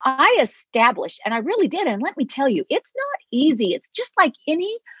I established, and I really did. And let me tell you, it's not easy. It's just like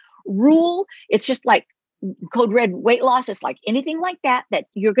any rule. It's just like Code Red weight loss. It's like anything like that, that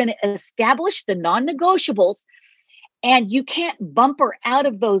you're going to establish the non-negotiables, and you can't bumper out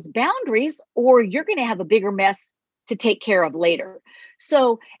of those boundaries, or you're going to have a bigger mess to take care of later.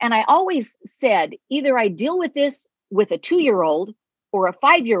 So, and I always said, either I deal with this with a 2-year-old or a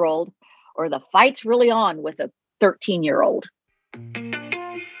 5-year-old, or the fight's really on with a 13-year-old.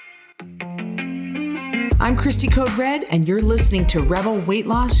 I'm Christy Code Red, and you're listening to Rebel Weight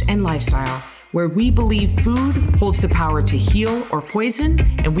Loss and Lifestyle, where we believe food holds the power to heal or poison,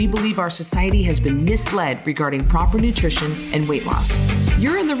 and we believe our society has been misled regarding proper nutrition and weight loss.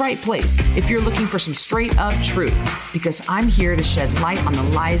 You're in the right place if you're looking for some straight up truth, because I'm here to shed light on the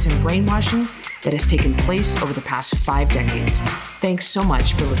lies and brainwashing that has taken place over the past 5 decades. Thanks so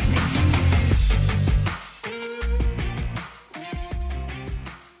much for listening.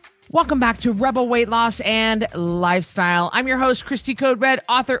 Welcome back to Rebel Weight Loss and Lifestyle. I'm your host, Christy Code Red,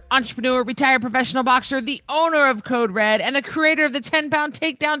 author, entrepreneur, retired professional boxer, the owner of Code Red, and the creator of the 10-Pound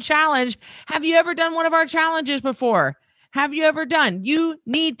Takedown Challenge. Have you ever done one of our challenges before? Have you ever done? You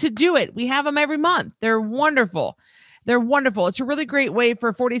need to do it. We have them every month. They're wonderful. They're wonderful. It's a really great way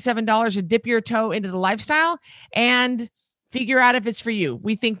for $47 to dip your toe into the lifestyle and figure out if it's for you.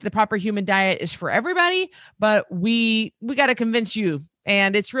 We think the proper human diet is for everybody, but we got to convince you.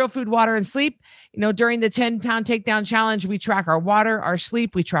 And it's real food, water, and sleep. You know, during the 10-Pound Takedown Challenge, we track our water, our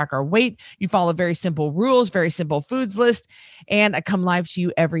sleep, we track our weight. You follow very simple rules, very simple foods list, and I come live to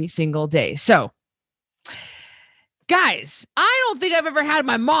you every single day. So, guys, I don't think I've ever had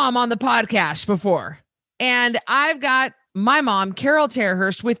my mom on the podcast before. And I've got my mom, Carol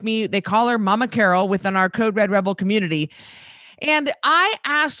Terhurst, with me. They call her Mama Carol within our Code Red Rebel community. And I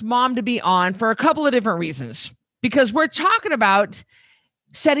asked Mom to be on for a couple of different reasons, because we're talking about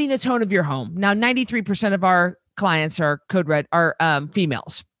setting the tone of your home. Now, 93% of our clients are Code Red, are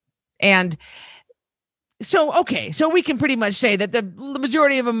females. And so we can pretty much say that the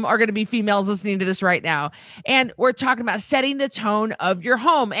majority of them are going to be females listening to this right now. And we're talking about setting the tone of your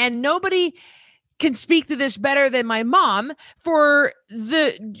home. And nobody can speak to this better than my mom.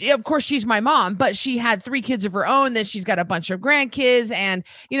 Of course, she's my mom, but she had 3 kids of her own. Then she's got a bunch of grandkids, and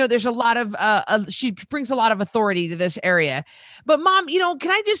there's a lot of she brings a lot of authority to this area. But Mom,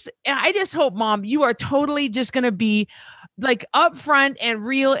 I just hope, Mom, you are totally just going to be like upfront and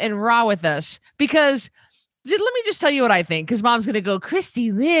real and raw with us, because let me just tell you what I think. Because Mom's going to go,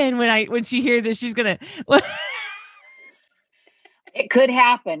 Christy Lynn, when she hears it, she's going to. It could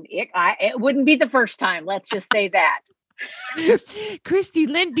happen. It wouldn't be the first time. Let's just say that. Christy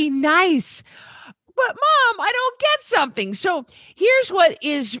Lynn, be nice. But Mom, I don't get something. So here's what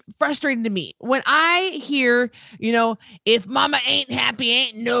is frustrating to me. When I hear, if Mama ain't happy,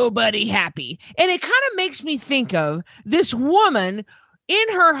 ain't nobody happy. And it kind of makes me think of this woman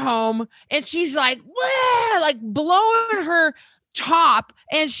in her home, and she's like, like blowing her top,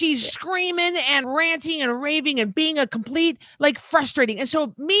 and she's screaming and ranting and raving and being a complete, frustrating. And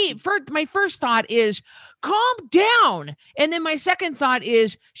so my first thought is calm down. And then my second thought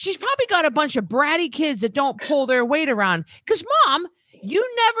is she's probably got a bunch of bratty kids that don't pull their weight around. Because Mom,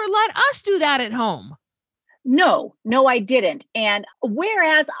 you never let us do that at home. No, I didn't. And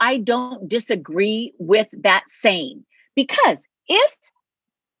whereas I don't disagree with that saying, because if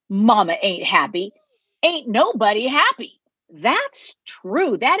Mama ain't happy, ain't nobody happy. That's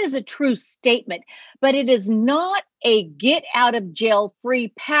true. That is a true statement, but it is not a get out of jail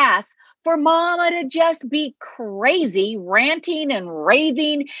free pass for Mama to just be crazy, ranting and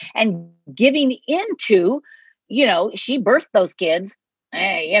raving and giving into, she birthed those kids.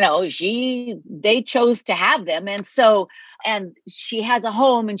 They chose to have them. And she has a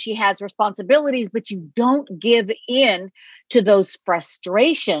home and she has responsibilities, but you don't give in to those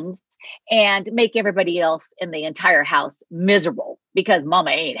frustrations and make everybody else in the entire house miserable because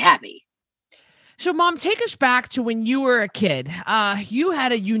Mama ain't happy. So Mom, take us back to when you were a kid. You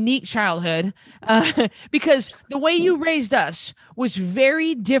had a unique childhood because the way you raised us was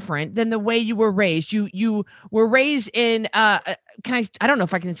very different than the way you were raised. You were raised in, can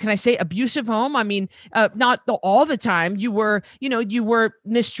I say abusive home? I mean, not all the time. You were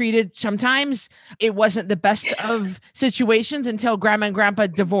mistreated. Sometimes it wasn't the best of situations until Grandma and Grandpa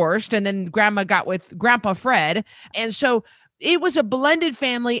divorced, and then Grandma got with Grandpa Fred. And so it was a blended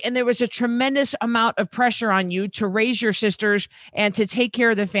family, and there was a tremendous amount of pressure on you to raise your sisters and to take care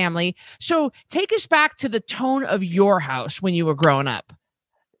of the family. So take us back to the tone of your house when you were growing up.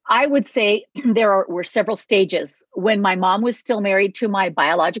 I would say were several stages. When my mom was still married to my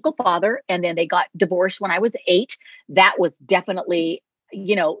biological father, and then they got divorced when I was 8, that was definitely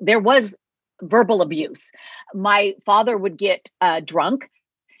there was verbal abuse. My father would get drunk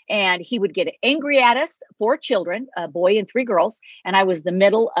and he would get angry at us, 4 children, a boy and 3 girls. And I was the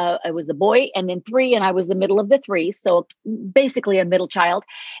middle, I was the boy and then 3, and I was the middle of the 3. So basically a middle child.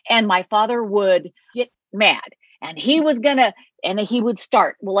 And my father would get mad and he would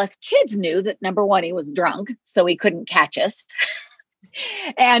start. Well, us kids knew that number 1, he was drunk, so he couldn't catch us.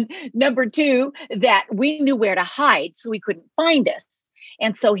 And number 2, that we knew where to hide, so he couldn't find us.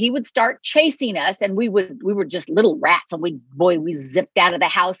 And so he would start chasing us, and we were just little rats, and we zipped out of the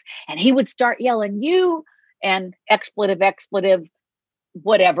house, and he would start yelling, "You," and expletive,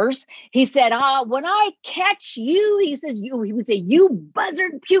 whatevers. He said, when I catch you, he would say, "You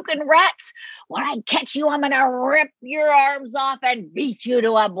buzzard puking rats, when I catch you, I'm going to rip your arms off and beat you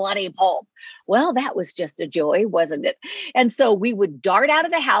to a bloody pulp." Well, that was just a joy, wasn't it? And so we would dart out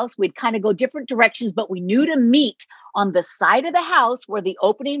of the house. We'd kind of go different directions, but we knew to meet on the side of the house where the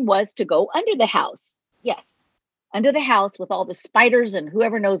opening was to go under the house. Yes, under the house with all the spiders and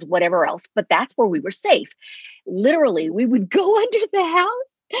whoever knows whatever else. But that's where we were safe. Literally, we would go under the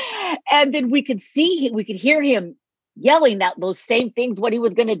house and then we could hear him yelling those same things, what he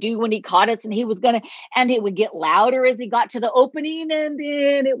was going to do when he caught us, and it would get louder as he got to the opening, and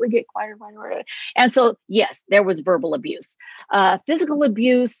then it would get quieter. And so, yes, there was verbal abuse, physical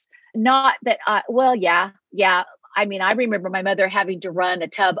abuse, not that, yeah. I mean, I remember my mother having to run a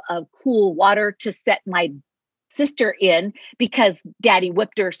tub of cool water to set my sister in because Daddy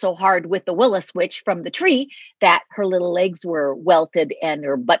whipped her so hard with the willow switch from the tree that her little legs were welted and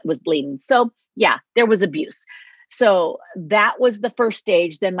her butt was bleeding. So yeah, there was abuse. So that was the first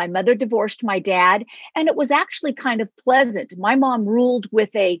stage. Then my mother divorced my dad, and it was actually kind of pleasant. My mom ruled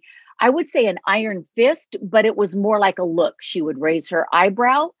with I would say an iron fist, but it was more like a look. She would raise her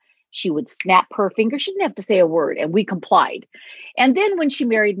eyebrow. She would snap her finger. She didn't have to say a word, and we complied. And then when she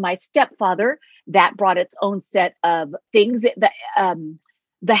married my stepfather, that brought its own set of things.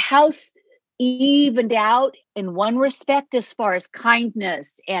 The house evened out in one respect as far as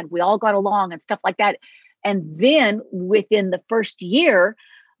kindness, and we all got along and stuff like that. And then within the first year,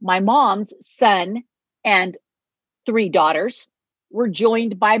 my mom's son and 3 daughters were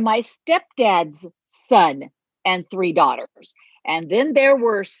joined by my stepdad's son and 3 daughters. And then there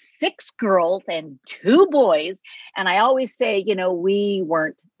were 6 girls and 2 boys. And I always say, we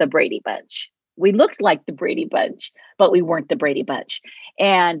weren't the Brady Bunch. We looked like the Brady Bunch, but we weren't the Brady Bunch.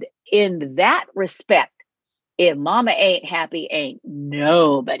 And in that respect, if mama ain't happy, ain't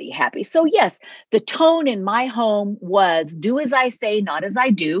nobody happy. So yes, the tone in my home was do as I say, not as I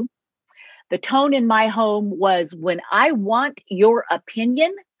do. The tone in my home was when I want your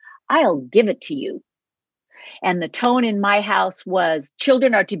opinion, I'll give it to you. And the tone in my house was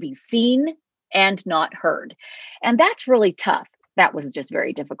children are to be seen and not heard. And that's really tough. That was just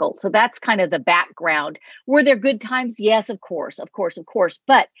very difficult. So that's kind of the background. Were there good times? Yes, of course.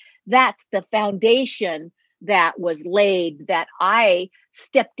 But that's the foundation that was laid, that I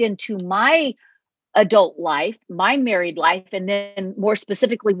stepped into my adult life, my married life, and then more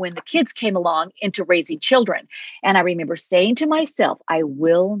specifically when the kids came along, into raising children. And I remember saying to myself, I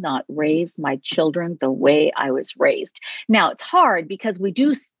will not raise my children the way I was raised. Now, it's hard because we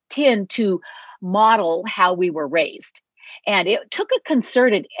do tend to model how we were raised. And it took a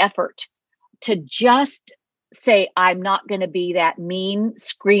concerted effort to just say, I'm not going to be that mean,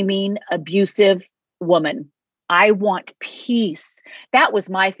 screaming, abusive woman. I want peace. That was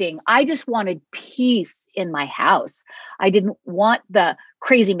my thing. I just wanted peace in my house. I didn't want the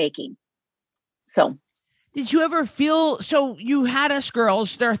crazy making. So did you ever feel, so you had us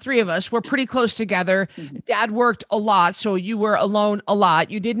girls, there are 3 of us, we're pretty close together. Mm-hmm. Dad worked a lot, so you were alone a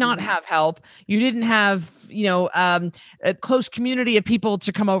lot. You did not have help. You didn't have, a close community of people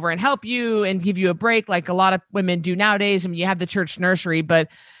to come over and help you and give you a break like a lot of women do nowadays. I mean, you have the church nursery,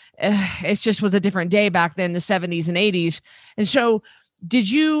 but it just was a different day back then, the 70s and 80s. And so did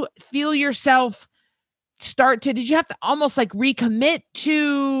you feel yourself did you have to almost like recommit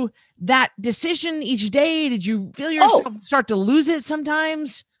to that decision each day? Did you feel yourself start to lose it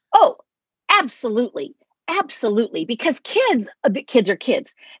sometimes? Oh, absolutely. Absolutely. Because kids are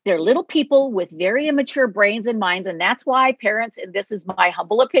kids. They're little people with very immature brains and minds. And that's why parents, and this is my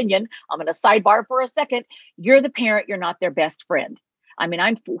humble opinion, I'm going to sidebar for a second. You're the parent. You're not their best friend. I mean,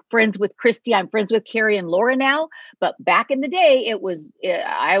 I'm friends with Christy. I'm friends with Carrie and Laura now. But back in the day,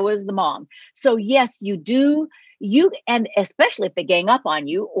 I was the mom. So yes, you do. And especially if they gang up on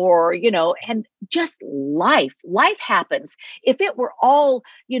you or, and just life happens. If it were all,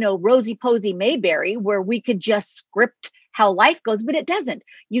 Rosy Posy Mayberry, where we could just script how life goes, but it doesn't.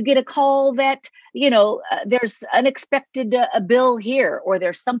 You get a call that, there's unexpected a bill here, or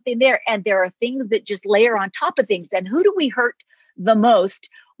there's something there. And there are things that just layer on top of things. And who do we hurt the most?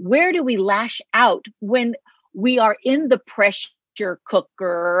 Where do we lash out when we are in the pressure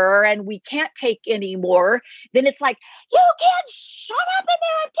cooker and we can't take anymore? Then it's like, you can't shut up in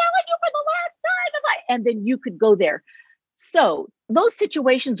there. I'm telling you for the last time. And then you could go there. So those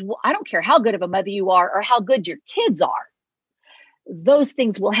situations, I don't care how good of a mother you are or how good your kids are, those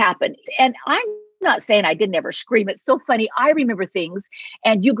things will happen. And I'm not saying I didn't ever scream. It's so funny. I remember things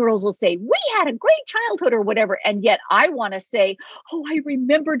and you girls will say, we had a great childhood or whatever. And yet I want to say, oh, I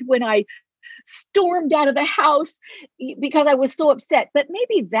remembered when I stormed out of the house because I was so upset. But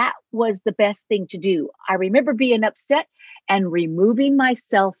maybe that was the best thing to do. I remember being upset and removing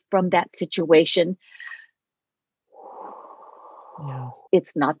myself from that situation. Yeah.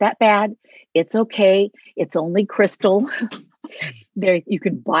 It's not that bad. It's okay. It's only crystal. There, you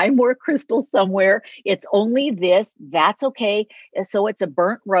can buy more crystal somewhere. It's only this. That's okay. So it's a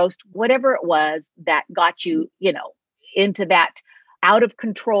burnt roast, whatever it was that got you, into that out of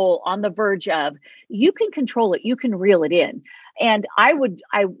control, on the verge of. You can control it. You can reel it in. And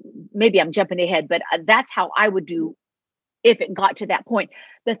maybe I'm jumping ahead, but that's how I would do if it got to that point.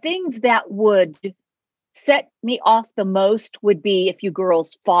 The things that would set me off the most would be if you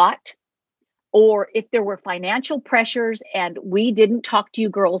girls fought, or if there were financial pressures and we didn't talk to you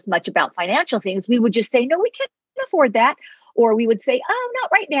girls much about financial things. We would just say, no, we can't afford that. Or we would say, oh,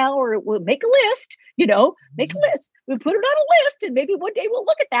 not right now. Or we'll make a list, make a list. We put it on a list and maybe one day we'll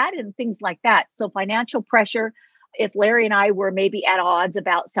look at that and things like that. So financial pressure, if Larry and I were maybe at odds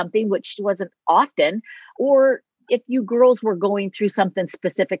about something, which wasn't often, or if you girls were going through something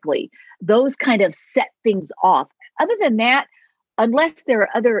specifically, those kind of set things off. Other than that, unless there are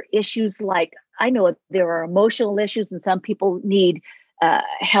other issues, like I know there are emotional issues and some people need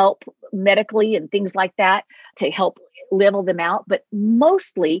help medically and things like that to help level them out. But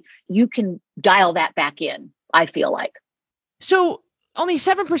mostly you can dial that back in, I feel like. So only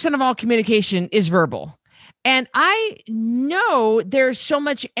 7% of all communication is verbal. And I know there's so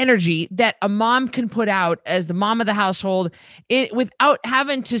much energy that a mom can put out as the mom of the household without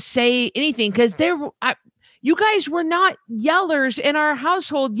having to say anything, because you guys were not yellers in our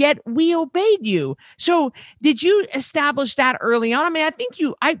household, yet we obeyed you. So did you establish that early on? I mean, I think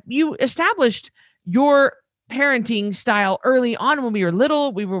you established your parenting style early on when we were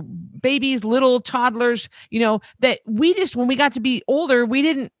little. We were babies, little toddlers, that when we got to be older, we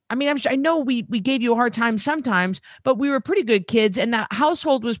didn't, I know we gave you a hard time sometimes, but we were pretty good kids and that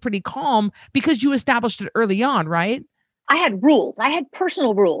household was pretty calm because you established it early on, right? I had rules. I had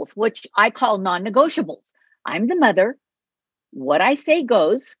personal rules, which I call non-negotiables. I'm the mother. What I say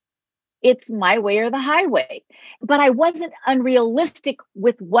goes. It's my way or the highway. But I wasn't unrealistic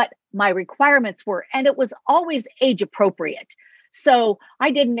with what my requirements were. And it was always age appropriate. So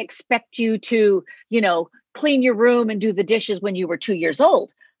I didn't expect you to, clean your room and do the dishes when you were 2 years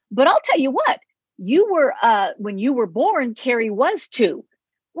old. But I'll tell you what, you were, when you were born, Carrie was 2.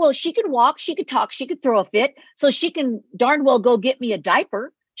 Well, she could walk, she could talk, she could throw a fit. So she can darn well go get me a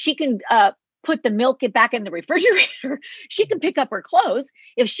diaper. She can, put the milk back in the refrigerator. She can pick up her clothes.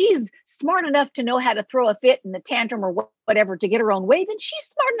 If she's smart enough to know how to throw a fit in the tantrum or whatever to get her own way, then she's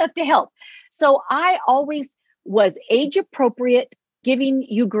smart enough to help. So I always was age appropriate, giving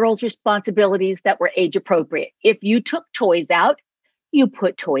you girls responsibilities that were age appropriate. If you took toys out, you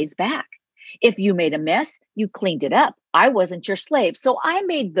put toys back. If you made a mess, you cleaned it up. I wasn't your slave. So I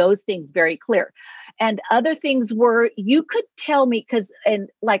made those things very clear. And other things were, you could tell me, and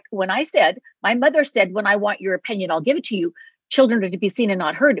like when I said, my mother said, when I want your opinion, I'll give it to you. Children are to be seen and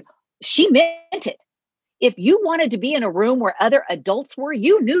not heard. She meant it. If you wanted to be in a room where other adults were,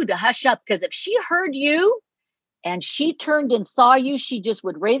 you knew to hush up, because if she heard you and she turned and saw you, she just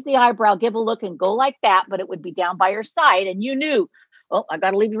would raise the eyebrow, give a look and go like that, but it would be down by her side. And you knew, well, I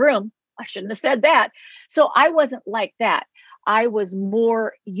got to leave the room. I shouldn't have said that. So I wasn't like that. I was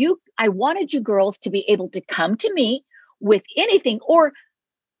more, I wanted you girls to be able to come to me with anything or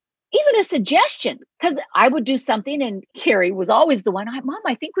even a suggestion, because I would do something and Carrie was always the one, Mom,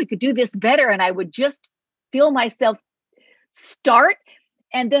 I think we could do this better. And I would just feel myself start.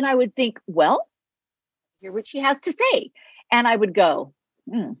 And then I would think, well, hear what she has to say. And I would go,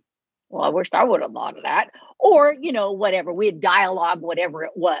 well, I wish I would have thought of that. Or, whatever, we had dialogue, whatever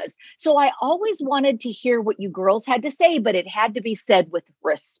it was. So I always wanted to hear what you girls had to say, but it had to be said with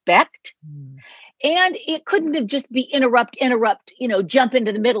respect. And it couldn't have just be interrupt, jump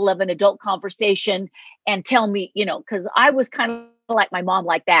into the middle of an adult conversation and tell me, because I was kind of like my mom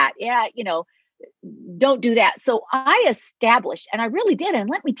like that. Yeah, don't do that. So I established, and I really did. And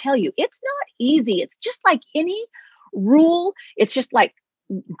let me tell you, it's not easy. It's just like any rule. It's just like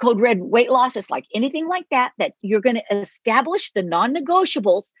Code Red weight loss. It's like anything like that, that you're going to establish the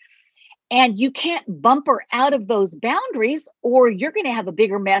non-negotiables, and you can't bumper out of those boundaries, or you're going to have a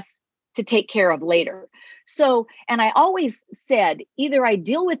bigger mess to take care of later. So, and I always said, either I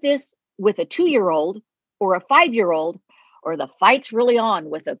deal with this with a 2-year-old or a 5-year-old, or the fight's really on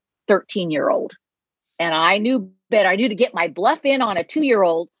with a 13-year-old. And I knew better. I knew to get my bluff in on a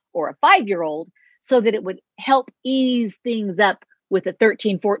 2-year-old or a 5-year-old so that it would help ease things up with a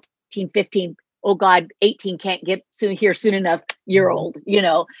 13, 14, 15, oh God, 18 can't get here soon enough year old,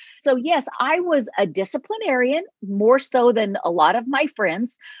 So yes, I was a disciplinarian more so than a lot of my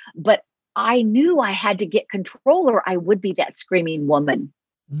friends, but I knew I had to get control or I would be that screaming woman.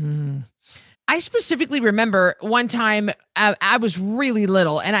 Mm. I specifically remember one time I was really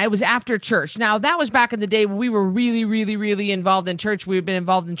little and I was after church. Now that was back in the day when we were really, really, really involved in church. We've been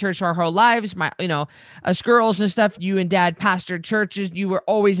involved in church our whole lives. Us girls and stuff, you and dad pastored churches. You were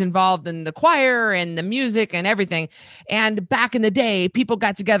always involved in the choir and the music and everything. And back in the day, people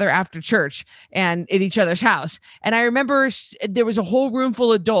got together after church and at each other's house. And I remember there was a whole room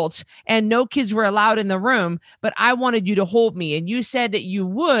full of adults and no kids were allowed in the room, but I wanted you to hold me. And you said that you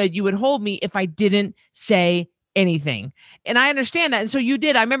would hold me if I didn't say anything. And I understand that. And so you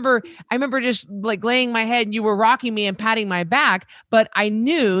did. I remember just like laying my head and you were rocking me and patting my back, but I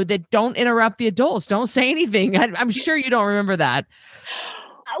knew that don't interrupt the adults. Don't say anything. I'm sure you don't remember that.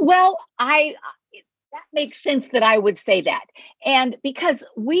 Well, that makes sense that I would say that. And because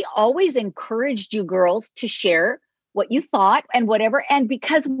we always encouraged you girls to share what you thought and whatever. And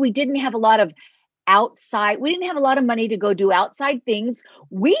because we didn't have a lot of money to go do outside things,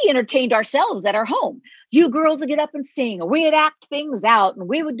 we entertained ourselves at our home. You girls would get up and sing, or we'd act things out, and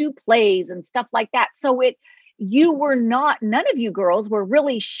we would do plays and stuff like that. So none of you girls were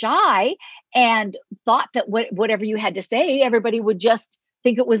really shy and thought that whatever you had to say, everybody would just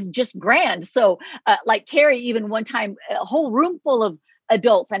think it was just grand. So like Carrie, even one time, a whole room full of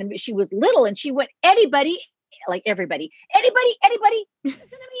adults, and she was little, and she went, anybody, like everybody, anybody, listen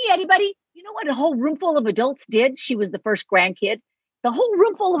to me, anybody. You know what a whole room full of adults did? She was the first grandkid. The whole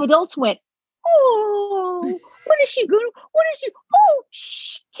room full of adults went, oh, what is she going to, oh,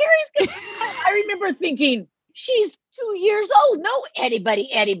 shh, Carrie's going to, I remember thinking, she's 2 years old. No,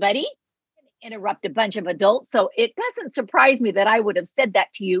 anybody, interrupt a bunch of adults. So it doesn't surprise me that I would have said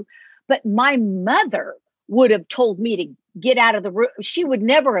that to you, but my mother would have told me to get out of the room. She would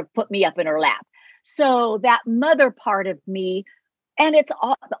never have put me up in her lap. So that mother part of me, and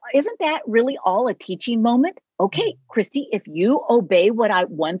isn't that really all a teaching moment? Okay, Christy, if you obey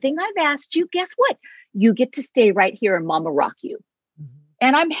one thing I've asked you, guess what? You get to stay right here and Mama rock you. Mm-hmm.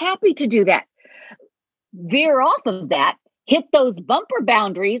 And I'm happy to do that. Veer off of that, hit those bumper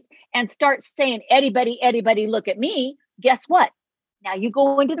boundaries and start saying, anybody, look at me. Guess what? Now you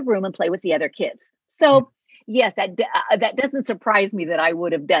go into the room and play with the other kids. So yes, that doesn't surprise me that I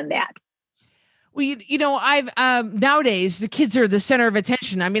would have done that. Well, I've nowadays the kids are the center of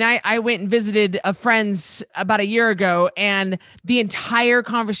attention. I mean, I went and visited a friend's about a year ago, and the entire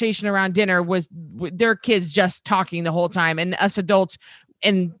conversation around dinner was their kids just talking the whole time, and us adults,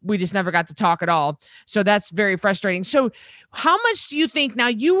 and we just never got to talk at all. So that's very frustrating. So how much do you think, now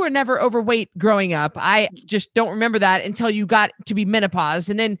you were never overweight growing up. I just don't remember that until you got to be menopause.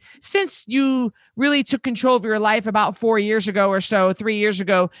 And then since you really took control of your life about 4 years ago or so, 3 years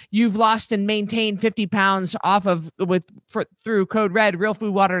ago, you've lost and maintained 50 pounds through Code Red, Real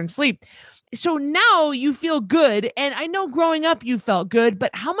Food, Water, and Sleep. So now you feel good. And I know growing up you felt good,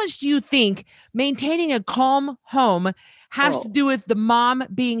 but how much do you think maintaining a calm home has to do with the mom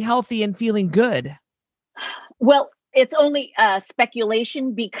being healthy and feeling good? Well, it's only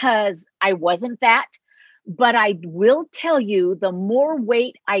speculation because I wasn't that. But I will tell you, the more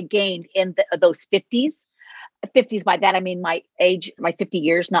weight I gained in those 50s by that, I mean my age, my 50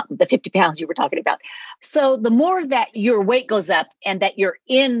 years, not the 50 pounds you were talking about. So the more that your weight goes up and that you're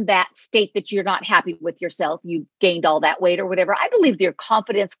in that state that you're not happy with yourself, you've gained all that weight or whatever, I believe your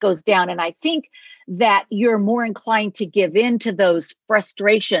confidence goes down. And I think that you're more inclined to give in to those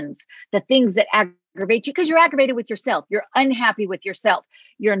frustrations, the things that aggravate you, because you're aggravated with yourself. You're unhappy with yourself.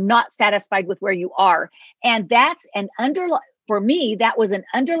 You're not satisfied with where you are. And that's for me, that was an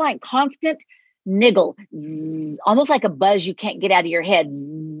underlying constant niggle, zzz, almost like a buzz you can't get out of your head.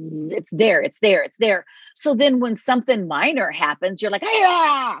 Zzz, it's there. So then when something minor happens, you're like,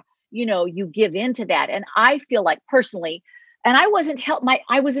 you give into that. And I feel like personally, and I wasn't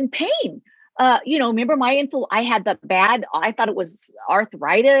I was in pain. remember I had the bad, I thought it was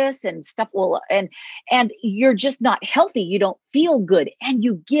arthritis and stuff. Well, and you're just not healthy. You don't feel good and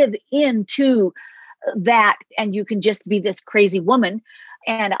you give in to that and you can just be this crazy woman.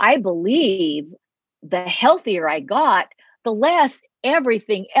 And I believe the healthier I got, the less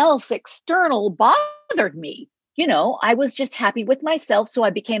everything else external bothered me. I was just happy with myself. So I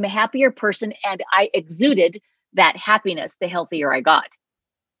became a happier person and I exuded that happiness the healthier I got.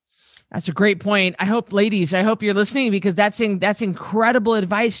 That's a great point. Ladies, I hope you're listening because that's incredible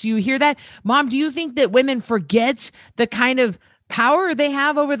advice. You hear that? Mom, do you think that women forget the kind of power they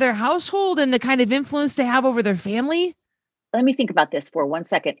have over their household and the kind of influence they have over their family? Let me think about this for 1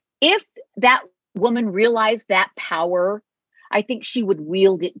 second. If that woman realized that power, I think she would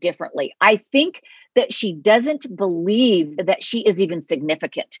wield it differently. I think that she doesn't believe that she is even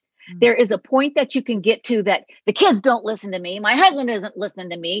significant. There is a point that you can get to that the kids don't listen to me. My husband isn't listening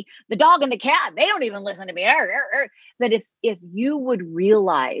to me. The dog and the cat, they don't even listen to me. But if you would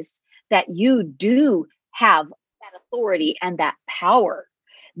realize that you do have that authority and that power,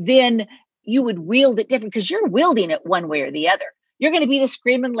 then you would wield it different because you're wielding it one way or the other. You're going to be the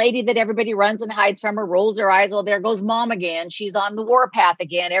screaming lady that everybody runs and hides from or rolls their eyes. Well, there goes mom again. She's on the warpath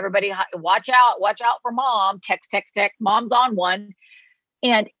again. Everybody watch out for mom. Text. Mom's on one.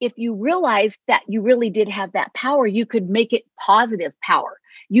 And if you realize that you really did have that power, you could make it positive power.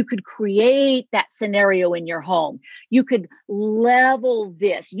 You could create that scenario in your home. You could level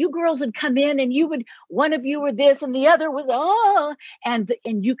this. You girls would come in and one of you were this and the other was, and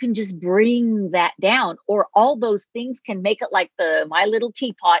you can just bring that down. Or all those things can make it like the My Little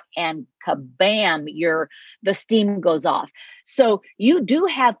Teapot and kabam, the steam goes off. So you do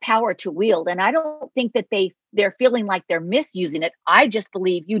have power to wield. And I don't think that they're feeling like they're misusing it. I just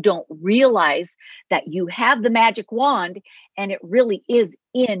believe you don't realize that you have the magic wand and it really is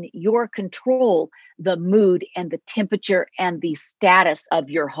in your control, the mood and the temperature and the status of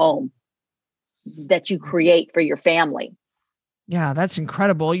your home that you create for your family. Yeah, that's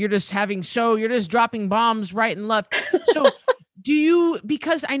incredible. You're just dropping bombs right and left. So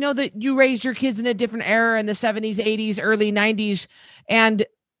because I know that you raised your kids in a different era in the 70s, 80s, early 90s, and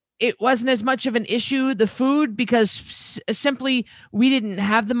it wasn't as much of an issue, the food, because simply we didn't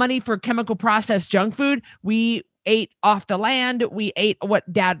have the money for chemical processed junk food. We ate off the land. We ate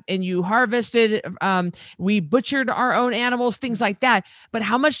what dad and you harvested. We butchered our own animals, things like that. But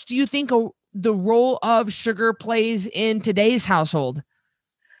how much do you think the role of sugar plays in today's household?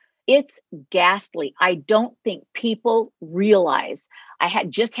 It's ghastly. I don't think people realize. I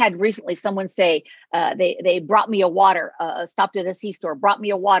had recently someone say they brought me a water, stopped at a C-store, brought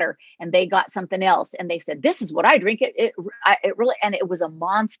me a water, and they got something else, and they said, "This is what I drink." It really, and it was a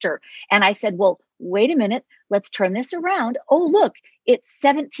monster. And I said, "Well, wait a minute, let's turn this around. Oh, look, it's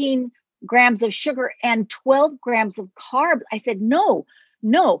 17 grams of sugar and 12 grams of carb." I said, "No."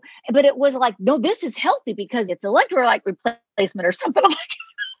 But it was like, "No, this is healthy because it's electrolyte replacement or something." I'm like,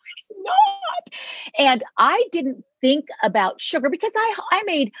 not. And I didn't think about sugar because I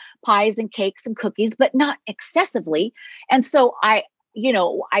made pies and cakes and cookies, but not excessively. And so I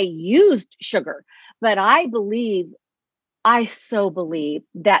used sugar, but I so believe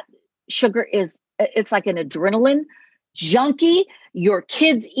that sugar it's like an adrenaline junkie. Your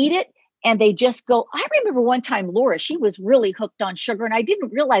kids eat it and they just go. I remember one time Laura, she was really hooked on sugar and I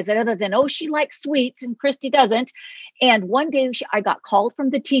didn't realize it other than, she likes sweets and Christy doesn't. And one day I got called from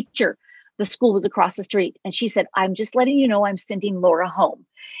the teacher. The school was across the street. And she said, "I'm just letting you know I'm sending Laura home."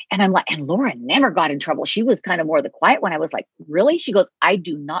 And I'm like, and Laura never got in trouble. She was kind of more the quiet one. I was like, "Really?" She goes, "I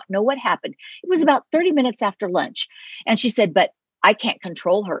do not know what happened." It was about 30 minutes after lunch. And she said, "But I can't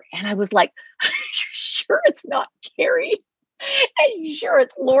control her." And I was like, "Are you sure it's not Carrie? Are you sure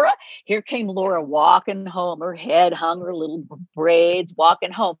it's Laura?" Here came Laura walking home, her head hung, her little braids,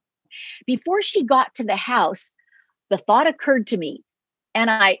 walking home. Before she got to the house, the thought occurred to me. And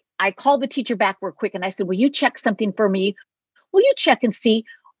I called the teacher back real quick and I said, "Will you check something for me? Will you check and see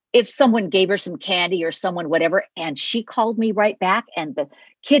if someone gave her some candy or someone, whatever?" And she called me right back. And the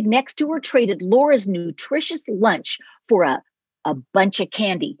kid next to her traded Laura's nutritious lunch for a bunch of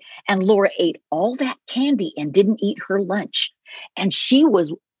candy. And Laura ate all that candy and didn't eat her lunch. And she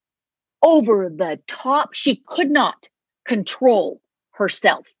was over the top. She could not control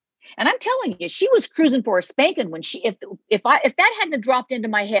herself. And I'm telling you, she was cruising for a spanking when if that hadn't dropped into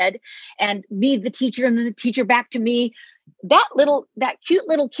my head and me, the teacher, and then the teacher back to me, that cute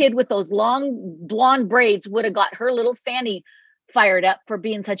little kid with those long blonde braids would have got her little fanny fired up for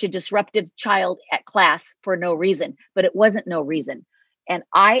being such a disruptive child at class for no reason. But it wasn't no reason. And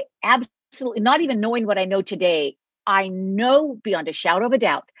I absolutely, not even knowing what I know today, I know beyond a shadow of a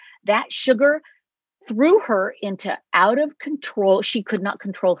doubt that sugar threw her into out of control. She could not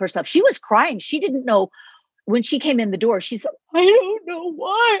control herself. She was crying. She didn't know when she came in the door. She said, I don't know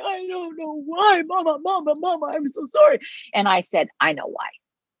why. I don't know why. Mama, mama, mama, I'm so sorry. And I said, I know why.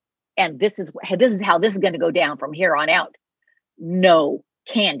 And this is how this is going to go down from here on out. No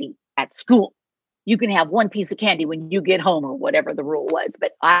candy at school. You can have one piece of candy when you get home or whatever the rule was,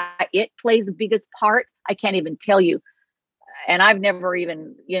 but it plays the biggest part. I can't even tell you. And I've never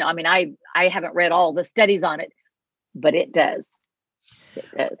even, I haven't read all the studies on it, but it does. It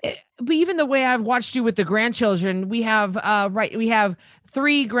does. But even the way I've watched you with the grandchildren, we have, you have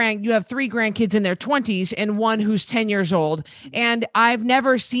three grandkids in their 20s and one who's 10 years old. And I've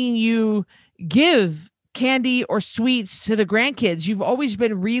never seen you give candy or sweets to the grandkids. You've always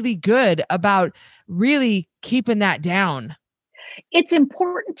been really good about really keeping that down. It's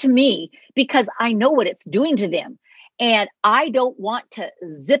important to me because I know what it's doing to them. And I don't want to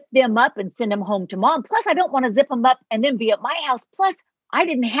zip them up and send them home to mom. Plus, I don't want to zip them up and then be at my house. Plus, I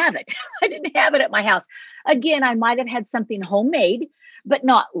didn't have it. I didn't have it at my house. Again, I might have had something homemade, but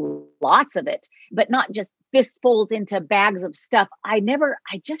not lots of it, but not just fistfuls into bags of stuff. I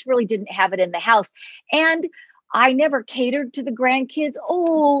just really didn't have it in the house. And I never catered to the grandkids.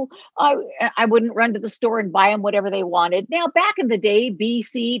 I wouldn't run to the store and buy them whatever they wanted. Now, back in the day,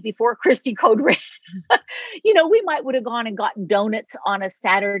 BC, before Christy Code Red, we would have gone and gotten donuts on a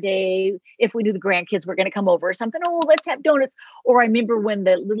Saturday if we knew the grandkids were going to come over or something. Oh, let's have donuts. Or I remember when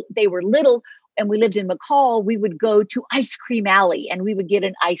they were little and we lived in McCall, we would go to Ice Cream Alley and we would get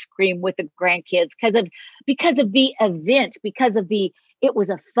an ice cream with the grandkids because of the event, it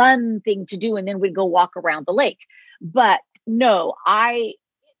was a fun thing to do. And then we'd go walk around the lake. But no, I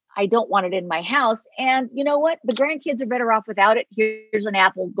don't want it in my house. And you know what? The grandkids are better off without it. Here's an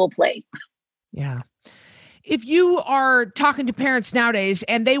apple, go play. Yeah. If you are talking to parents nowadays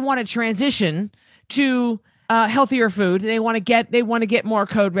and they want to transition to healthier food, they want to get more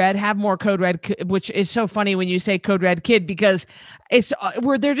Code Red, have more Code Red, which is so funny when you say Code Red Kid, because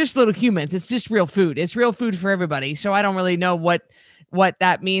they're just little humans. It's just real food. It's real food for everybody. So I don't really know what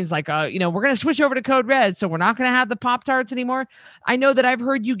that means. Like, we're going to switch over to Code Red. So we're not going to have the Pop-Tarts anymore. I know that I've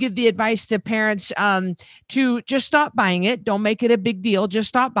heard you give the advice to parents to just stop buying it. Don't make it a big deal. Just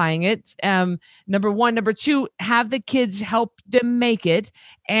stop buying it. Number one. Number two, have the kids help them make it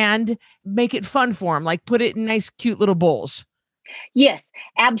and make it fun for them. Like put it in nice, cute little bowls. Yes,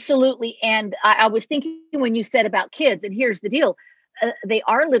 absolutely. And I was thinking when you said about kids, and here's the deal. They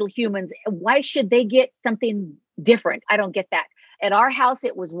are little humans. Why should they get something different? I don't get that. At our house,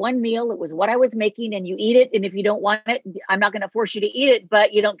 it was one meal. It was what I was making, and you eat it. And if you don't want it, I'm not going to force you to eat it,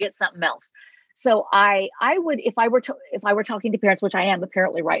 but you don't get something else. So I would, if I were talking to parents, which I am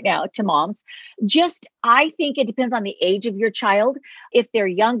apparently right now, to moms, I think it depends on the age of your child. If they're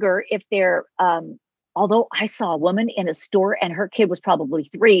younger, although I saw a woman in a store and her kid was probably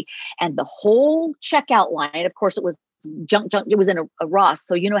 3, and the whole checkout line, of course, it was junk. It was in a Ross.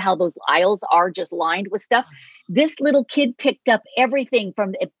 So you know how those aisles are just lined with stuff. This little kid picked up everything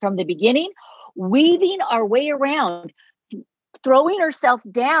from the beginning, weaving our way around, throwing herself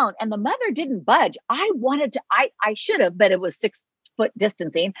down, and the mother didn't budge. I should have, but it was 6 foot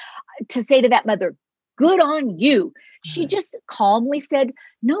distancing, to say to that mother, good on you. She just calmly said,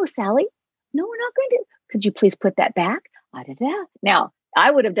 no, Sally, no, we're not going to. Could you please put that back? Now, I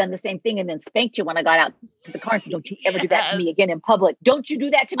would have done the same thing and then spanked you when I got out to the car. Don't you ever do that to me again in public. Don't you do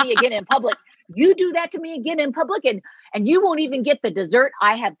that to me again in public. You do that to me again in public and you won't even get the dessert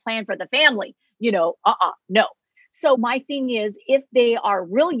I have planned for the family. No. So my thing is, if they are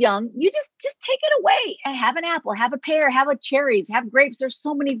real young, you just take it away and have an apple, have a pear, have a cherries, have grapes. There's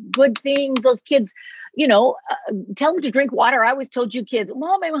so many good things. Those kids, tell them to drink water. I always told you kids,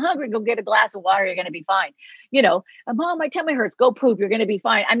 Mom, I'm hungry. Go get a glass of water. You're going to be fine. Mom, my tummy hurts. Go poop. You're going to be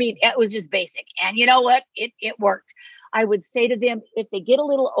fine. I mean, it was just basic. And you know what? It worked. I would say to them, if they get a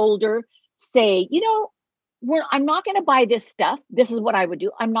little older, say, I'm not going to buy this stuff. This is what I would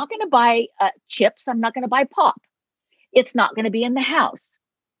do. I'm not going to buy chips. I'm not going to buy pop. It's not going to be in the house.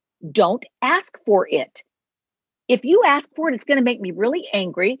 Don't ask for it. If you ask for it, it's going to make me really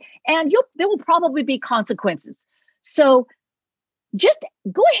angry, and there will probably be consequences. So just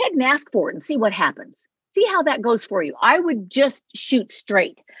go ahead and ask for it and see what happens. See how that goes for you. I would just shoot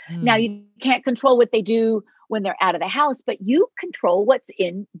straight. Now, you can't control what they do when they're out of the house, but you control what's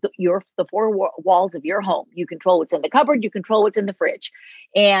in the 4 walls of your home. You control what's in the cupboard. You control what's in the fridge.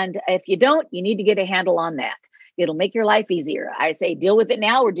 And if you don't, you need to get a handle on that. It'll make your life easier. I say, deal with it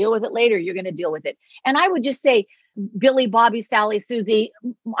now or deal with it later. You're going to deal with it. And I would just say, Billy, Bobby, Sally, Susie,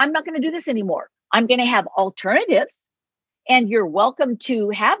 I'm not going to do this anymore. I'm going to have alternatives. And you're welcome to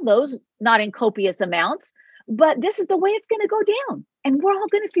have those, not in copious amounts, but this is the way it's going to go down. And we're all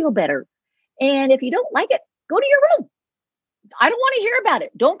going to feel better. And if you don't like it, go to your room. I don't want to hear about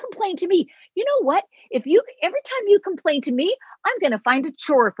it. Don't complain to me. You know what? Every time you complain to me, I'm going to find a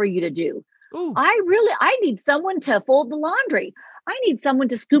chore for you to do. Ooh. I need someone to fold the laundry. I need someone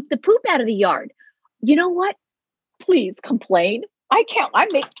to scoop the poop out of the yard. You know what? Please complain. I can't.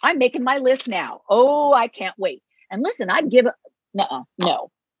 I'm making my list now. Oh, I can't wait. And listen, I'd give it.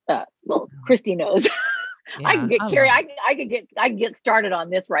 No. Well, Christy knows. Yeah, I can get Carrie. I can get started on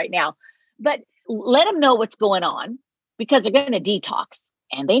this right now. But let them know what's going on, because they're going to detox,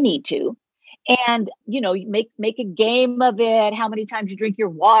 and they need to. And make a game of it. How many times you drink your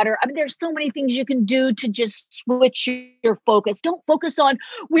water? I mean, there's so many things you can do to just switch your focus. Don't focus on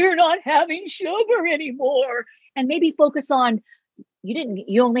we're not having sugar anymore, and maybe focus on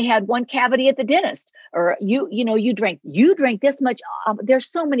you only had one cavity at the dentist, or you drank this much. There's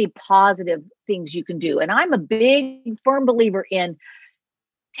so many positive things you can do. And I'm a big firm believer in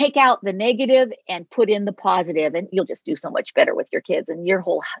take out the negative and put in the positive, and you'll just do so much better with your kids and your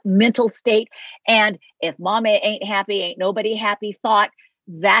whole mental state. And if mama ain't happy, ain't nobody happy thought,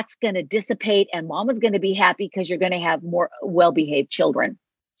 that's going to dissipate, and mama's going to be happy because you're going to have more well-behaved children.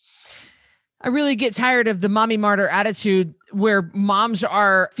 I really get tired of the mommy martyr attitude where moms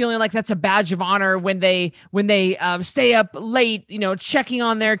are feeling like that's a badge of honor when they stay up late, checking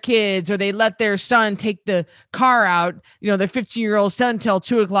on their kids, or they let their son take the car out, their 15-year-old son till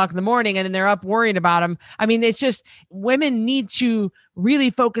 2:00 in the morning, and then they're up worrying about him. I mean, it's just women need to really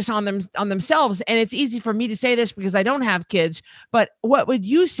focus on themselves. And it's easy for me to say this because I don't have kids, but what would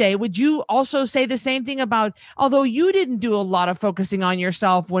you say? Would you also say the same thing about, although you didn't do a lot of focusing on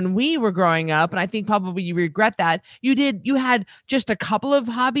yourself when we were growing up, and I think probably you regret that, you had just a couple of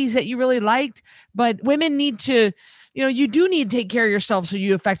hobbies that you really liked, but women need to, you do need to take care of yourself so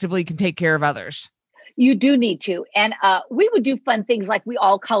you effectively can take care of others. You do need to. And we would do fun things like we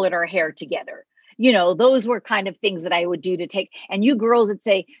all colored our hair together. Those were kind of things that I would do to take. And you girls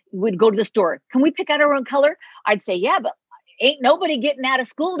would go to the store. Can we pick out our own color? I'd say, yeah, but ain't nobody getting out of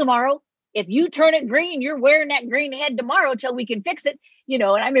school tomorrow. If you turn it green, you're wearing that green head tomorrow till we can fix it. And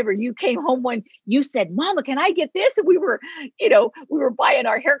I remember you came home when you said, Mama, can I get this? And we were buying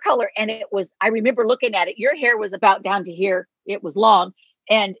our hair color. And I remember looking at it. Your hair was about down to here. It was long.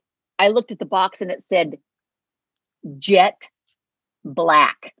 And I looked at the box and it said jet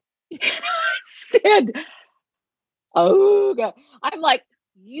black. And I said, oh God. I'm like,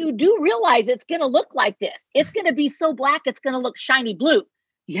 you do realize it's going to look like this. It's going to be so black. It's going to look shiny blue.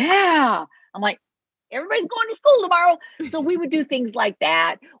 Yeah. I'm like, everybody's going to school tomorrow. So we would do things like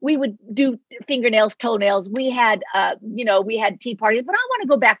that. We would do fingernails, toenails. We had tea parties, but I want to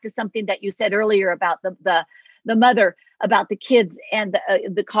go back to something that you said earlier about the mother, about the kids and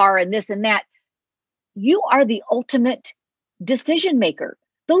the car and this and that. You are the ultimate decision maker.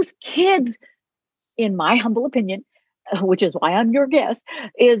 Those kids, in my humble opinion, which is why I'm your guest,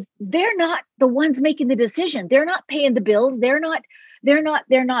 is they're not the ones making the decision. They're not paying the bills. They're not.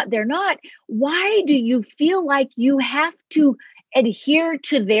 Why do you feel like you have to adhere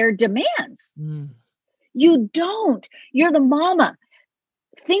to their demands? You don't. You're the mama.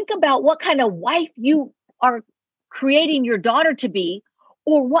 Think about what kind of wife you are creating your daughter to be,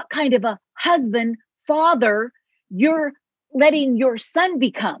 or what kind of a husband, father you're letting your son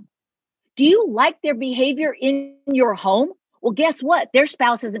become. Do you like their behavior in your home? Well, guess what? Their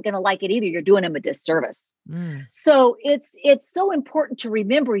spouse isn't going to like it either. You're doing them a disservice. So it's so important to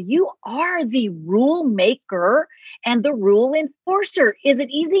remember you are the rule maker and the rule enforcer. Is it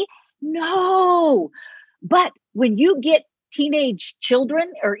easy? No. But when you get teenage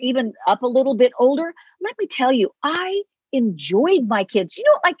children or even up a little bit older, let me tell you, I enjoyed my kids. You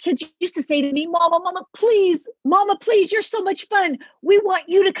know what my kids used to say to me? Mama, please, you're so much fun. We want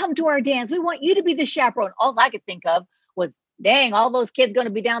you to come to our dance. We want you to be the chaperone. All I could think of was, dang, all those kids going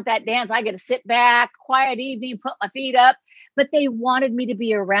to be down at that dance. I get to sit back, quiet evening, put my feet up. But they wanted me to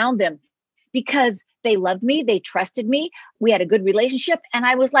be around them because they loved me. They trusted me. We had a good relationship. And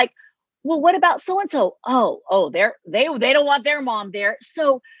I was like, well, what about so-and-so? Oh, they don't want their mom there.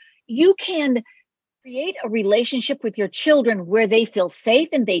 So you can create a relationship with your children where they feel safe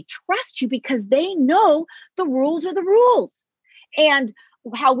and they trust you because they know the rules are the rules. And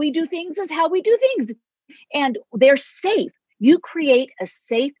how we do things is how we do things. And they're safe. You create a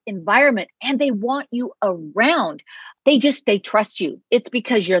safe environment and they want you around. They trust you. It's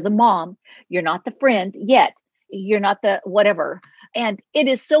because you're the mom. You're not the friend yet. You're not the whatever. And it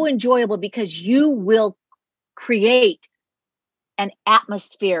is so enjoyable because you will create an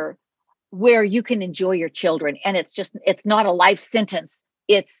atmosphere where you can enjoy your children. And it's not a life sentence.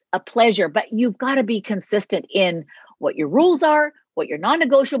 It's a pleasure, but you've got to be consistent in what your rules are, what your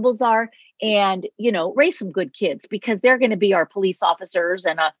non-negotiables are, and, raise some good kids, because they're going to be our police officers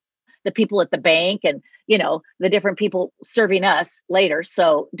and the people at the bank and, the different people serving us later.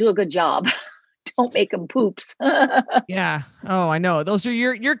 So do a good job. Don't make them poops. Yeah. Oh, I know. Those are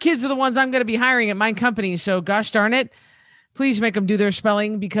your kids are the ones I'm going to be hiring at my company. So gosh darn it. Please make them do their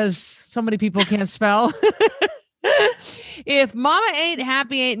spelling, because so many people can't spell. If mama ain't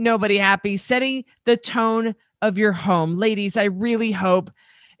happy, ain't nobody happy. Setting the tone of your home. Ladies, I really hope,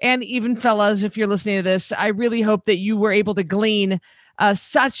 and even fellas, if you're listening to this, I really hope that you were able to glean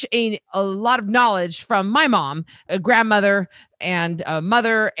such a lot of knowledge from my mom, a grandmother and a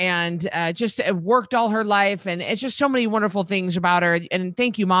mother, and just worked all her life. And it's just so many wonderful things about her. And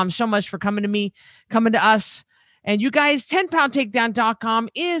thank you, Mom, so much for coming to us. And you guys, 10poundtakedown.com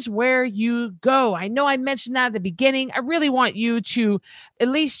is where you go. I know I mentioned that at the beginning. I really want you to at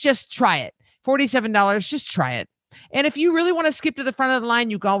least just try it. $47, just try it. And if you really want to skip to the front of the line,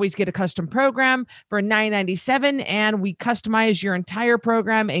 you can always get a custom program for $9.97, and we customize your entire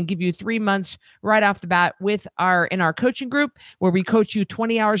program and give you 3 months right off the bat in our coaching group, where we coach you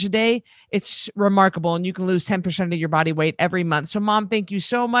 20 hours a day. It's remarkable, and you can lose 10% of your body weight every month. So, Mom, thank you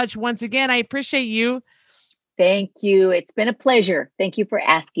so much. Once again, I appreciate you. Thank you. It's been a pleasure. Thank you for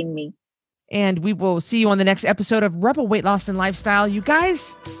asking me. And we will see you on the next episode of Rebel Weight Loss and Lifestyle. You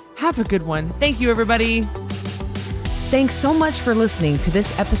guys have a good one. Thank you, everybody. Thanks so much for listening to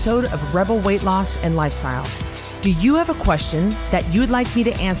this episode of Rebel Weight Loss and Lifestyle. Do you have a question that you'd like me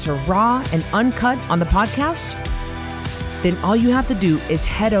to answer raw and uncut on the podcast? Then all you have to do is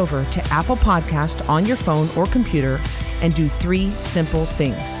head over to Apple Podcast on your phone or computer and do 3 simple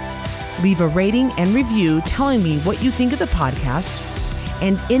things. Leave a rating and review telling me what you think of the podcast.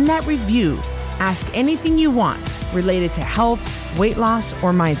 And in that review, ask anything you want related to health, weight loss,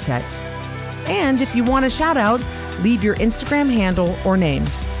 or mindset. And if you want a shout out, leave your Instagram handle or name.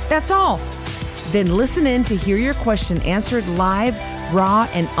 That's all. Then listen in to hear your question answered live, raw,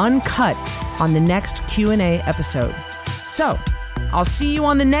 and uncut on the next Q&A episode. So, I'll see you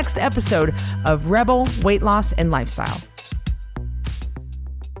on the next episode of Rebel Weight Loss and Lifestyle.